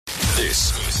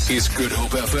This is Good Hope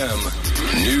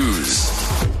FM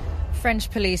News.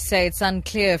 French police say it's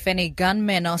unclear if any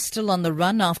gunmen are still on the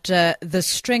run after the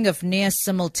string of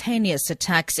near-simultaneous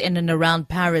attacks in and around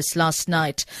Paris last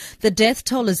night. The death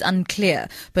toll is unclear,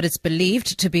 but it's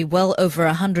believed to be well over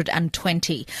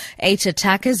 120. 8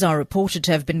 attackers are reported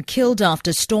to have been killed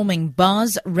after storming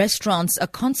bars, restaurants, a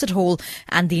concert hall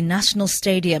and the National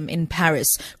Stadium in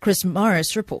Paris. Chris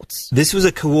Morris reports. This was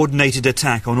a coordinated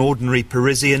attack on ordinary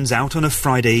Parisians out on a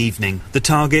Friday evening. The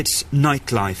targets,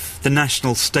 nightlife, the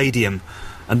National Stadium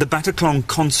and the Bataclan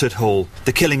concert hall.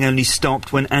 The killing only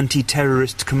stopped when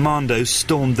anti-terrorist commandos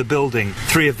stormed the building.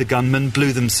 3 of the gunmen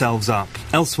blew themselves up.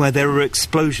 Elsewhere there were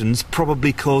explosions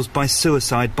probably caused by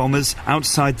suicide bombers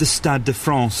outside the Stade de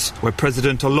France, where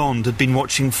President Hollande had been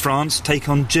watching France take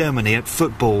on Germany at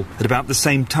football. At about the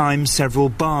same time, several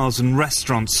bars and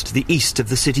restaurants to the east of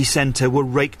the city centre were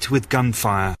raked with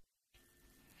gunfire.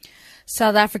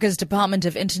 South Africa's Department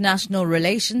of International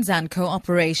Relations and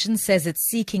Cooperation says it's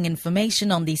seeking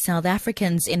information on the South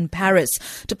Africans in Paris.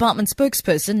 Department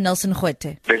spokesperson Nelson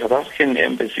Gwete. The South African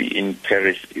embassy in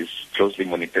Paris is closely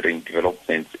monitoring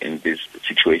developments in this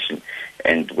situation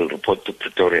and will report to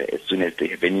Pretoria as soon as they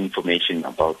have any information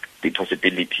about the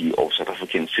possibility of South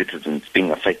African citizens being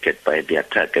affected by the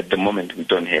attack. At the moment, we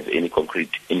don't have any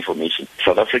concrete information.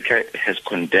 South Africa has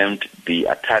condemned the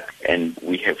attack and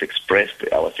we have expressed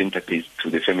our sympathies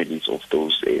to the families of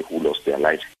those who lost their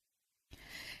lives.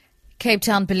 Cape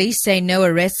Town police say no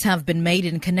arrests have been made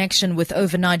in connection with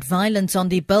overnight violence on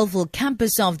the Bellville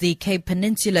campus of the Cape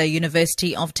Peninsula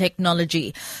University of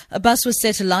Technology. A bus was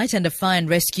set alight and a fire and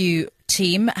rescue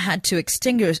team had to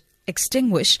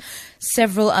extinguish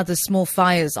several other small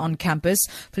fires on campus.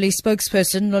 Police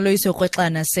spokesperson Noloiso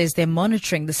Kwetlana says they're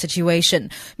monitoring the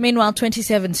situation. Meanwhile,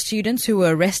 27 students who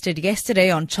were arrested yesterday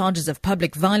on charges of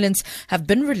public violence have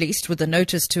been released with a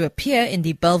notice to appear in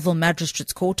the Bellville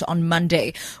Magistrates Court on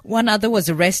Monday. One other was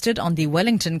arrested on the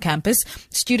Wellington campus.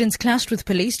 Students clashed with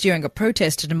police during a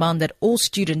protest to demand that all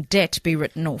student debt be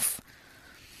written off.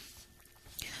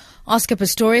 Oscar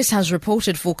Pistorius has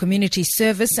reported for community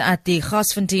service at the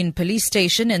Garsfontein police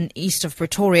station in east of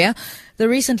Pretoria. The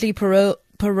recently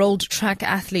paroled track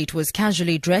athlete was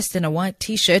casually dressed in a white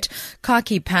T-shirt,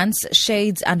 khaki pants,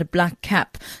 shades and a black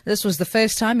cap. This was the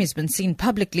first time he's been seen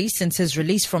publicly since his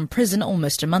release from prison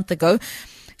almost a month ago.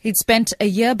 He'd spent a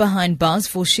year behind bars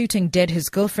for shooting dead his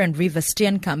girlfriend Riva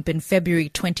Steenkamp in February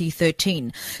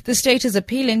 2013. The state is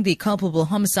appealing the culpable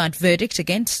homicide verdict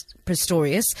against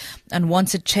Pistorius and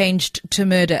wants it changed to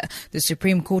murder. The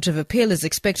Supreme Court of Appeal is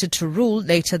expected to rule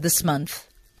later this month.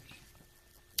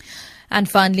 And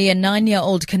finally, a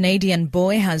 9-year-old Canadian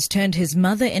boy has turned his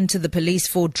mother into the police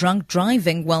for drunk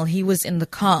driving while he was in the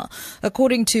car.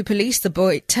 According to police, the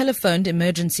boy telephoned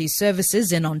emergency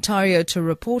services in Ontario to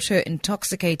report her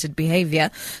intoxicated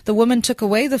behavior. The woman took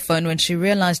away the phone when she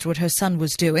realized what her son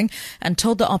was doing and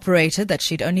told the operator that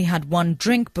she'd only had one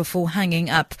drink before hanging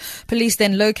up. Police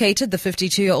then located the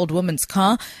 52-year-old woman's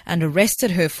car and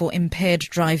arrested her for impaired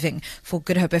driving. For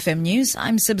Good Hope FM News,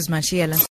 I'm Sibs Matiela.